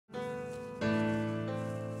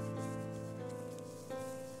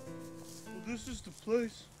this is the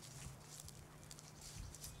place.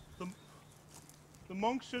 The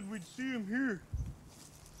monk said we'd see him here.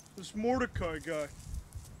 This Mordecai guy.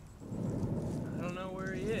 I don't know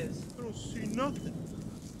where he is. I don't see nothing.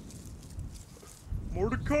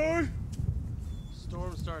 Mordecai?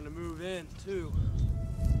 Storm's starting to move in, too.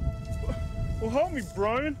 Well, help me,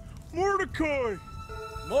 Brian. Mordecai!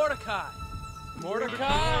 Mordecai!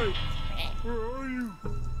 Mordecai! Where are you?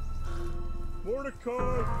 Mordecai!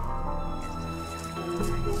 I don't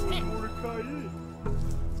even know where Mordecai is.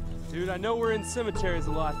 Dude, I know we're in cemeteries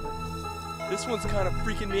a lot, but this one's kind of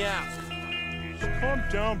freaking me out. Just calm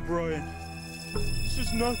down, Brian. This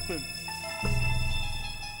is nothing.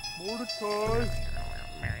 Mordecai!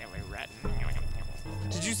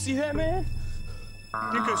 Did you see that, man?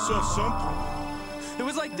 I think I saw something. It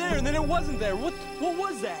was like there, and then it wasn't there. What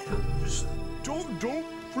was that? Just don't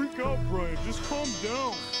freak out, Brian. Just calm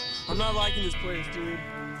down. I'm not liking this place, dude.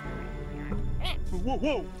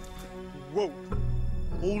 Whoa.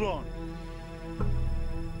 Hold on.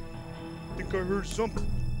 I think I heard something.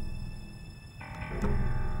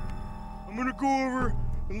 I'm gonna go over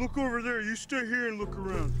and look over there. You stay here and look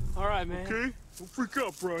around. All right, man. Okay? Don't freak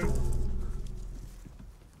out, Brian.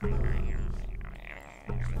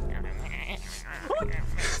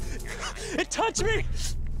 It touched me!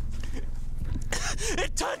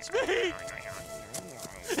 It touched me!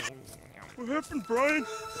 What happened, Brian?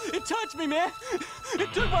 It touched me, man!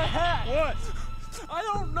 It took my hat! What? I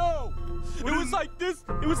don't know! It was like this,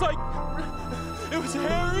 it was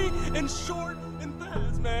hairy and short and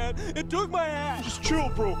fast, man! It took my hat! Just chill,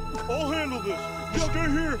 bro. I'll handle this. Just stay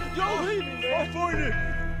here. Don't leave me, man! I'll find it.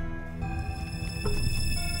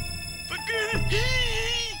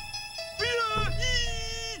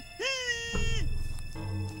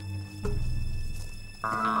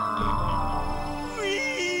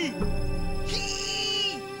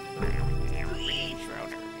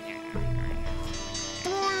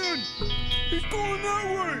 Brian! He's going that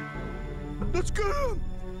way! Let's get him!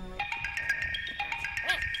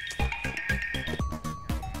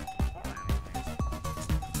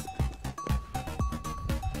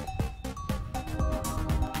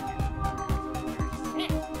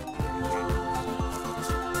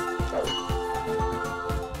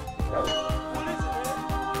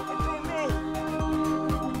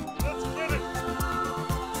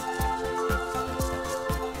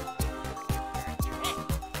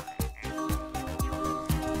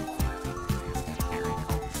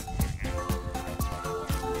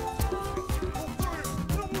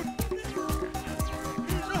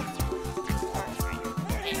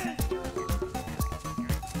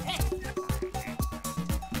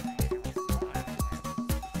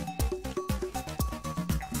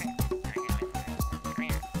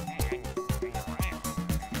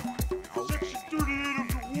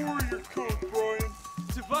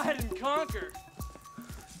 Divide and conquer.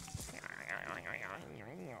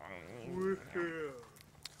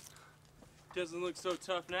 Doesn't look so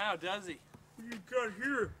tough now, does he? What you got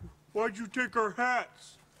here? Why'd you take our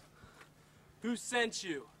hats? Who sent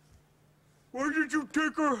you? Why did you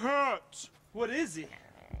take our hats? What is he?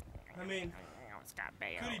 I mean,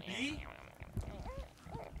 could he be?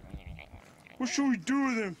 What should we do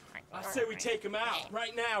with him? I say we take him out,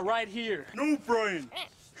 right now, right here. No, Brian.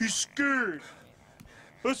 He's scared.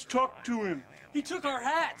 Let's talk to him. He took our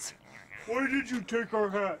hats. Why did you take our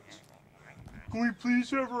hats? Can we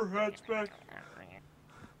please have our hats back?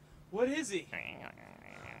 What is he?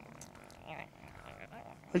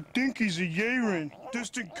 I think he's a Yeren,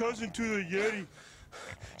 distant cousin to the Yeti.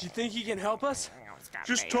 Do you think he can help us?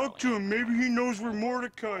 Just talk to him. Maybe he knows where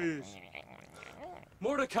Mordecai is.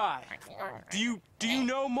 Mordecai. Do you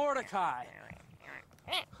know Mordecai?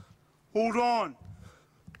 Hold on.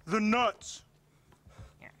 The nuts.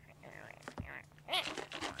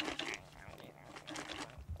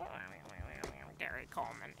 Gary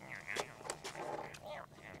Coleman.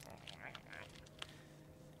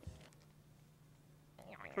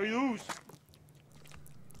 Hey, those.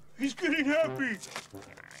 He's getting happy.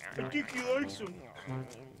 I think he likes them.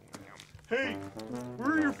 Hey,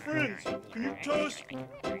 where are your friends? Can you tell us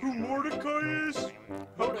who Mordecai is?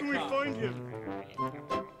 How can we find him?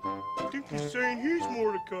 I think he's saying he's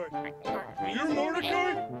Mordecai. You're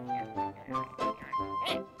Mordecai?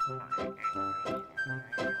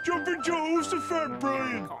 Jumpin' Jehoshaphat,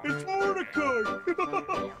 Brian! It's Mordecai!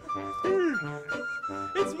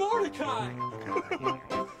 It's Mordecai!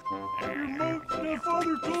 Your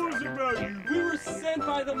father told us about you. We were sent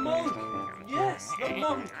by the monk. Yes, the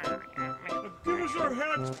monk. Now give us our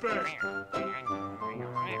hats back.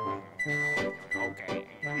 Okay.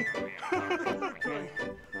 Okay.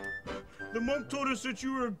 The monk told us that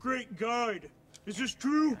you were a great guide. Is this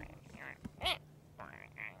true?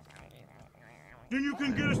 Then you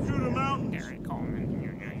can get us through the mountains.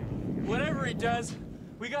 Whatever he does,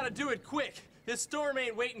 we gotta do it quick. This storm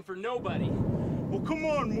ain't waiting for nobody. Well, come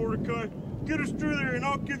on, Mordecai. Get us through there and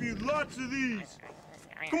I'll give you lots of these.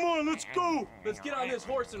 Come on, let's go. Let's get on this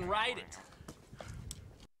horse and ride it.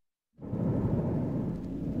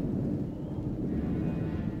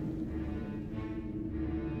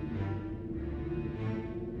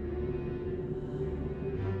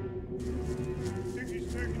 I think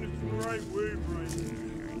he's taking us the right way, Brian.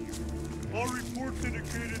 All reports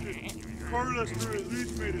indicated that Carlester at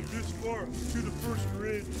least made it this far to the first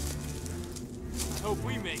ridge. I hope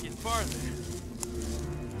we make it farther.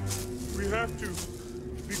 We have to,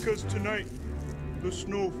 because tonight the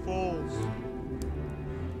snow falls.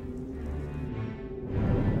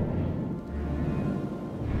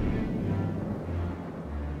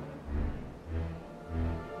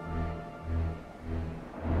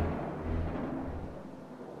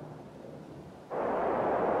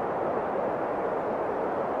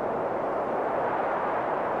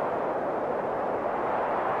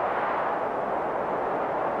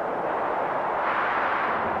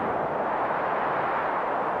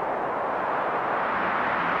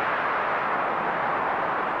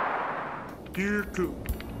 Dear Coop,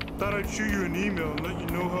 thought I'd shoot you an email and let you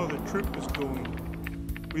know how the trip is going.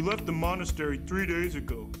 We left the monastery 3 days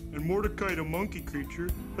ago, and Mordecai the monkey creature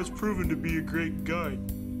has proven to be a great guide.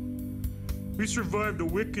 We survived a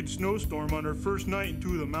wicked snowstorm on our first night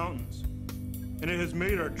into the mountains, and it has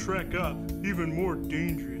made our trek up even more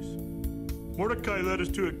dangerous. Mordecai led us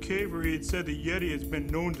to a cave where he had said the Yeti has been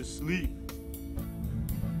known to sleep.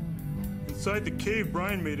 Inside the cave,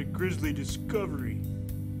 Brian made a grisly discovery.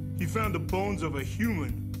 He found the bones of a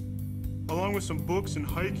human, along with some books and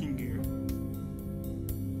hiking gear.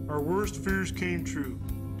 Our worst fears came true.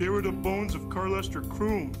 They were the bones of Carlester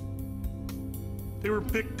Krong. They were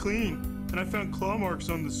picked clean, and I found claw marks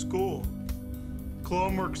on the skull.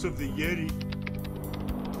 Claw marks of the Yeti.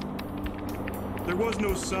 There was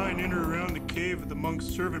no sign in or around the cave of the monk's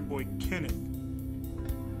servant boy, Kenneth.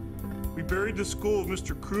 We buried the skull of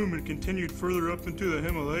Mr. Krong and continued further up into the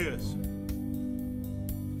Himalayas.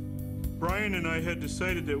 Brian and I had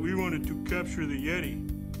decided that we wanted to capture the Yeti,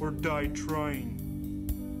 or die trying.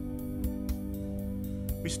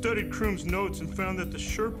 We studied Krong's notes and found that the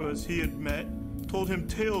Sherpas he had met told him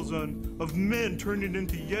tales of men turning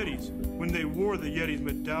into Yetis when they wore the Yeti's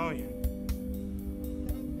medallion.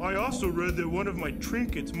 I also read that one of my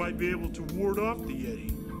trinkets might be able to ward off the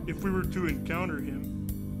Yeti if we were to encounter him.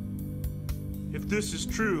 If this is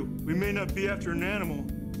true, we may not be after an animal,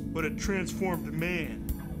 but a transformed man.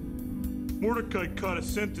 Mordecai caught a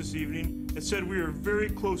scent this evening and said we are very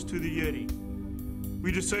close to the Yeti.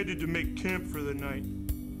 We decided to make camp for the night.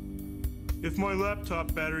 If my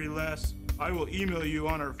laptop battery lasts, I will email you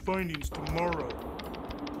on our findings tomorrow.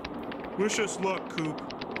 Wish us luck, Coop.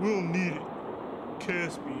 We'll need it.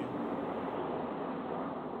 Caspian.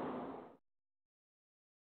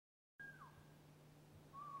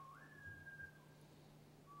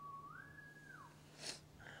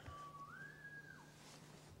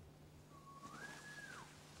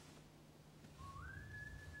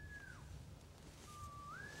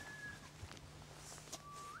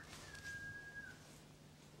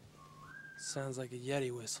 Sounds like a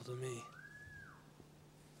Yeti whistle to me.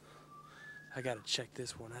 I gotta check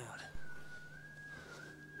this one out.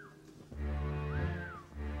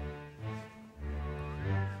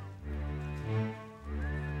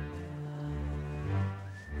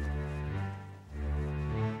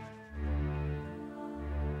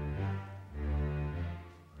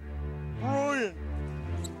 Brian!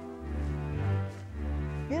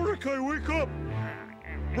 Mordecai, wake up!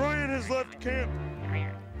 Brian has left camp.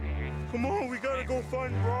 Come on, we gotta go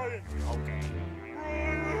find Brian. Okay.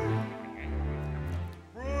 Brian!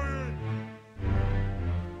 Brian!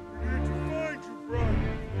 We need to find you,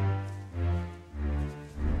 Brian.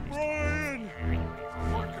 Brian!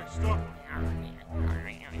 Mordecai, stop.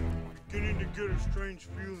 Beginning to get a strange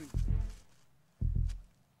feeling.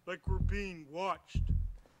 Like we're being watched.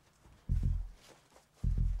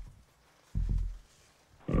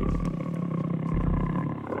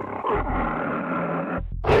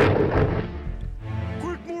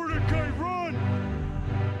 Quick, Mordecai, run!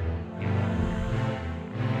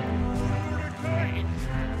 Mordecai!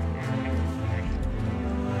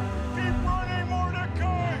 Keep running,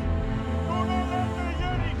 Mordecai! Don't let the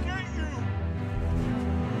Yeti get you!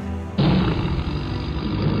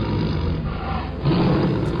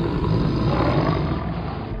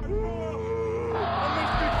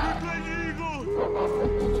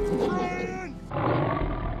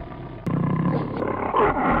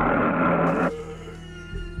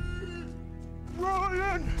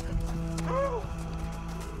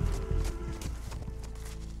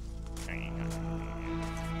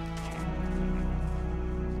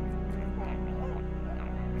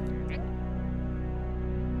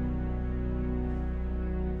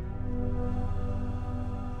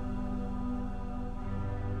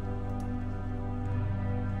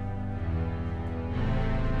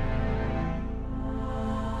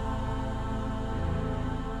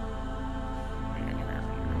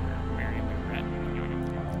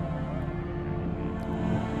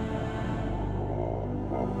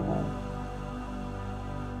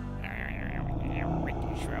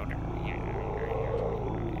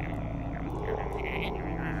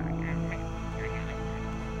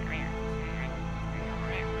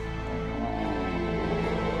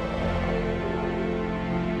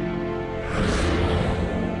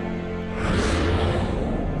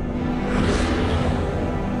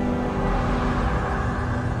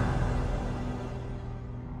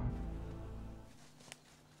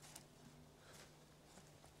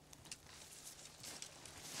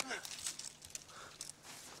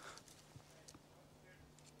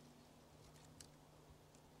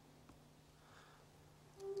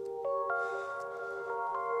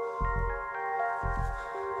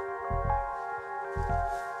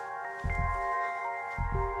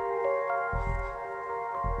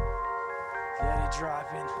 Yeti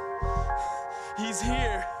dropping. He's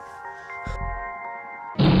here.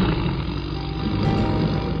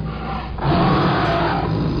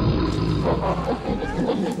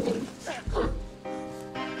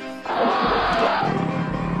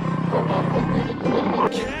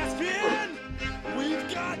 Caspian!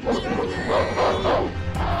 We've got Yeti!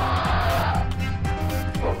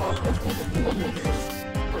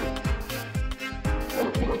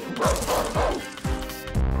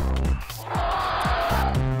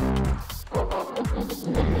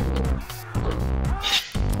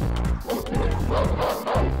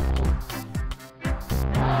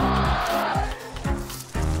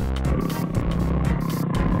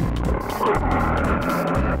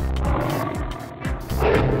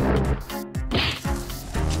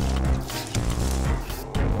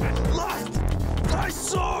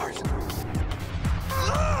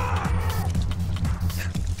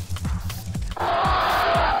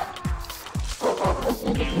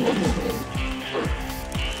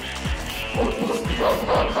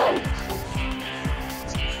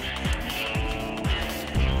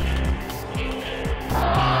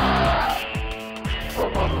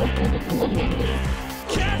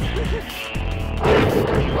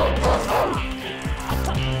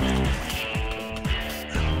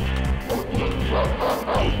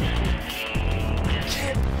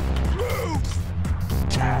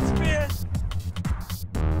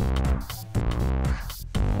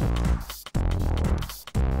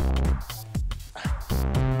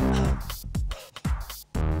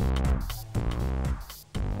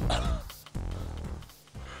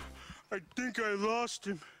 I think I lost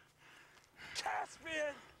him.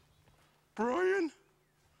 Caspian! Brian?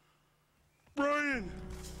 Brian!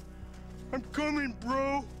 I'm coming,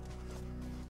 bro!